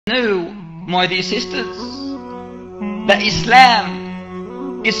know, my dear sisters, that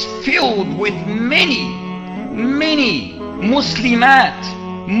Islam is filled with many Muslimat,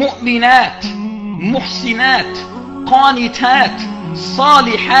 Mu'minat, Muhsinat, Qanitat,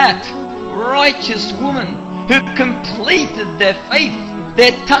 Salihat, righteous women who completed their faith,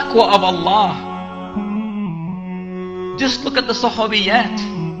 their taqwa of Allah. Just look at the Sahabiyat,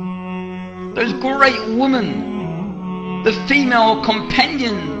 those great women, the female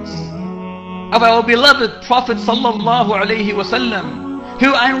companions of our beloved Prophet sallallahu alaihi wasallam,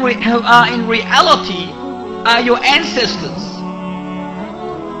 who are in reality are your ancestors.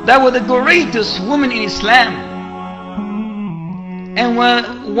 They were the greatest women in Islam and were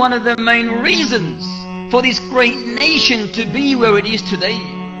one of the main reasons for this great nation to be where it is today.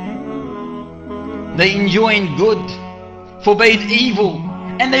 They enjoined good, forbade evil,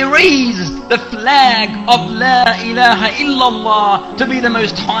 and they raised the flag of La ilaha illallah to be the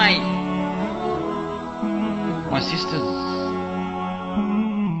most high. My sisters,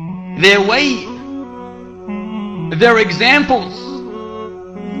 their way, their examples,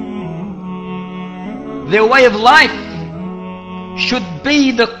 their way of life should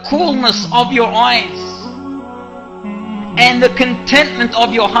be the coolness of your eyes and the contentment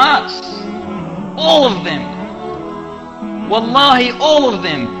of your hearts. All of them, wallahi, all of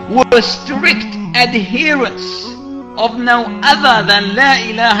them were strict adherents of no other than La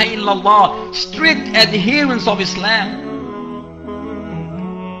ilaha illallah, strict adherents of Islam.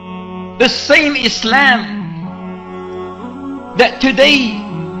 The same Islam that today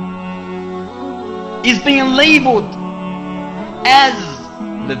is being labeled as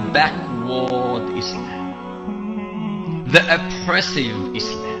the backward Islam, the oppressive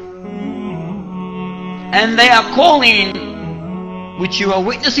Islam. And they are calling, which you are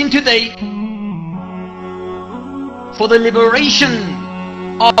witnessing today, for the liberation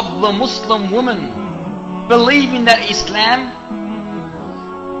of the Muslim woman, believing that Islam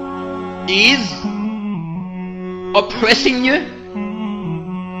is oppressing you,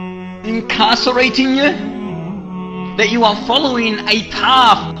 incarcerating you, that you are following a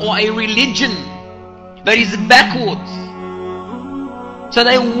path or a religion that is backwards. So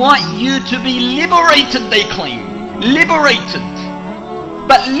they want you to be liberated, they claim. Liberated.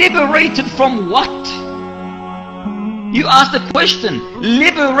 But liberated from what? You ask the question,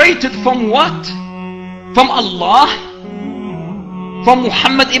 liberated from what? From Allah? From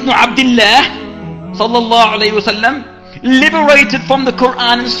Muhammad ibn Abdullah sallallahu alayhi wasallam? Liberated from the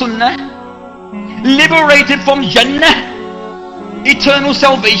Quran and Sunnah? Liberated from Jannah, eternal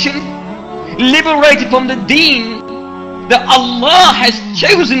salvation? Liberated from the deen that Allah has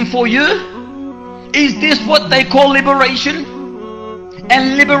chosen for you? Is this what they call liberation?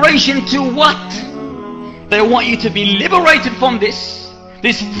 And liberation to what? They want you to be liberated from this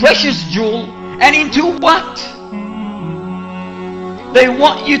precious jewel, and into what? They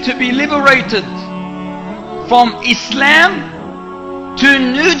want you to be liberated from Islam to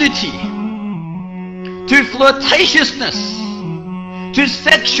nudity, to flirtatiousness, to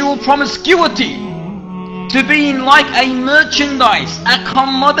sexual promiscuity, to being like a merchandise, a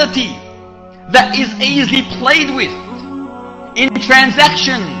commodity that is easily played with in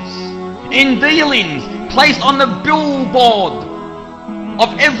transactions, in dealings, placed on the billboard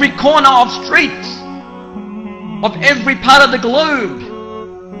of every corner of streets, of every part of the globe.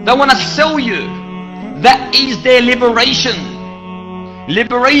 They want to sell you. That is their liberation.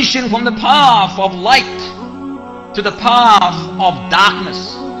 Liberation from the path of light to the path of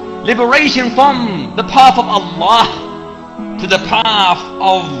darkness. Liberation from the path of Allah to the path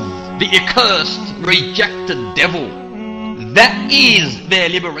of the accursed, rejected devil. That is their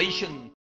liberation.